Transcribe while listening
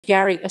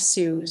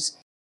Assous.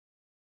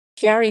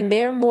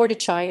 Meir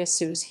Mordechai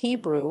Assous,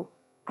 Hebrew,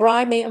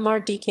 Meir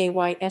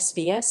Mordechai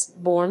Assous,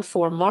 born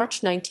 4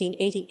 March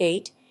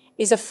 1988,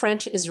 is a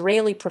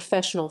French-Israeli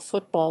professional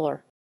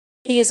footballer.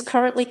 He is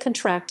currently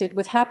contracted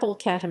with Hapoel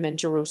Katamon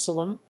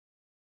Jerusalem.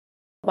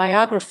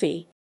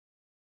 Biography.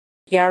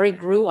 Gary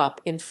grew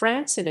up in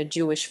France in a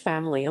Jewish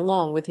family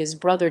along with his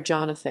brother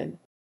Jonathan.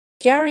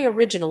 Gary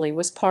originally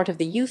was part of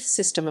the youth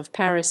system of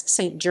Paris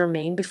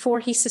Saint-Germain before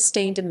he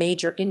sustained a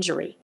major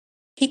injury.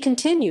 He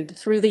continued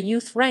through the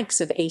youth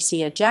ranks of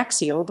AC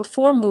Ajaccio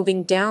before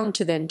moving down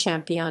to then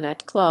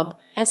Championat Club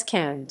as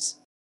Cannes.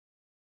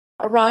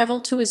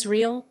 Arrival to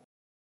Israel.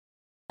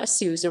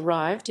 Assous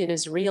arrived in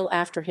Israel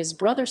after his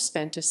brother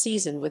spent a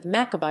season with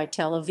Maccabi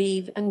Tel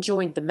Aviv and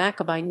joined the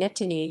Maccabi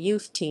Netanya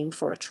youth team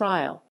for a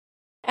trial.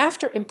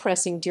 After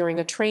impressing during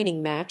a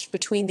training match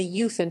between the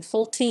youth and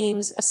full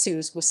teams,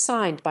 Assous was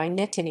signed by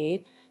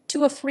Netanya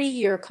to a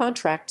 3-year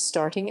contract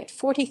starting at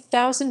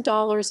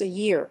 $40,000 a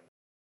year.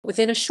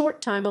 Within a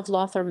short time of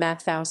Lothar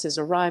Matthäus's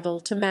arrival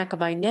to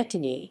Maccabi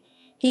Netanya,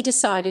 he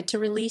decided to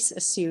release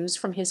Assous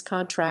from his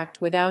contract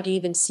without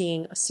even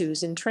seeing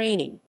Assous in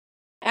training.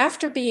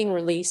 After being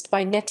released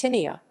by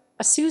Netanya,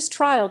 Assous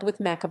trialed with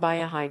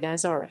Maccabi High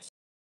Nazareth.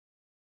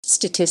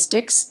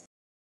 Statistics.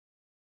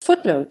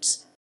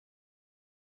 Footnotes.